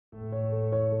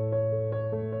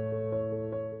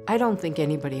I don't think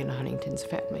anybody in Huntington's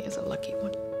family is a lucky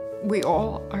one. We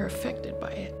all are affected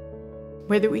by it.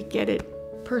 Whether we get it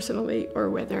personally or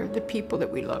whether the people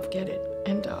that we love get it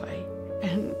and die.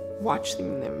 And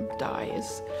watching them die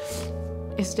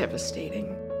is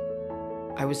devastating.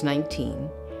 I was 19,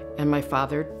 and my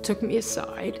father took me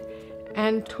aside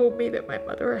and told me that my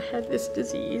mother had this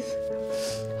disease,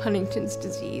 Huntington's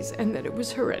disease, and that it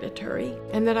was hereditary,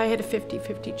 and that I had a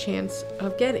 50-50 chance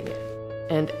of getting it.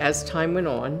 And as time went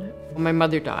on, my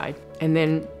mother died, and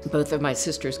then both of my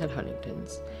sisters had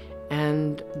Huntington's,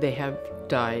 and they have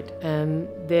died, and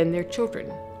then their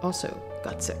children also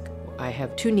got sick. I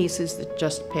have 2 nieces that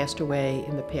just passed away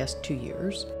in the past 2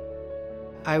 years.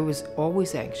 I was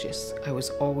always anxious. I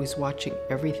was always watching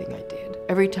everything I did.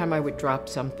 Every time I would drop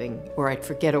something, or I'd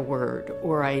forget a word,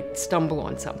 or I'd stumble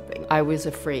on something, I was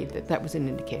afraid that that was an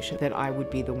indication that I would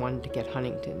be the one to get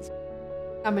Huntington's.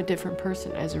 I'm a different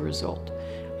person as a result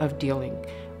of dealing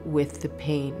with the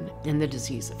pain and the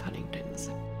disease of Huntington's.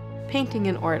 Painting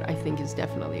and art, I think, is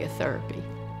definitely a therapy.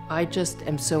 I just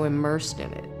am so immersed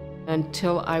in it.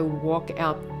 Until I walk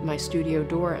out my studio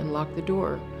door and lock the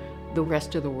door, the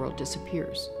rest of the world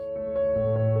disappears.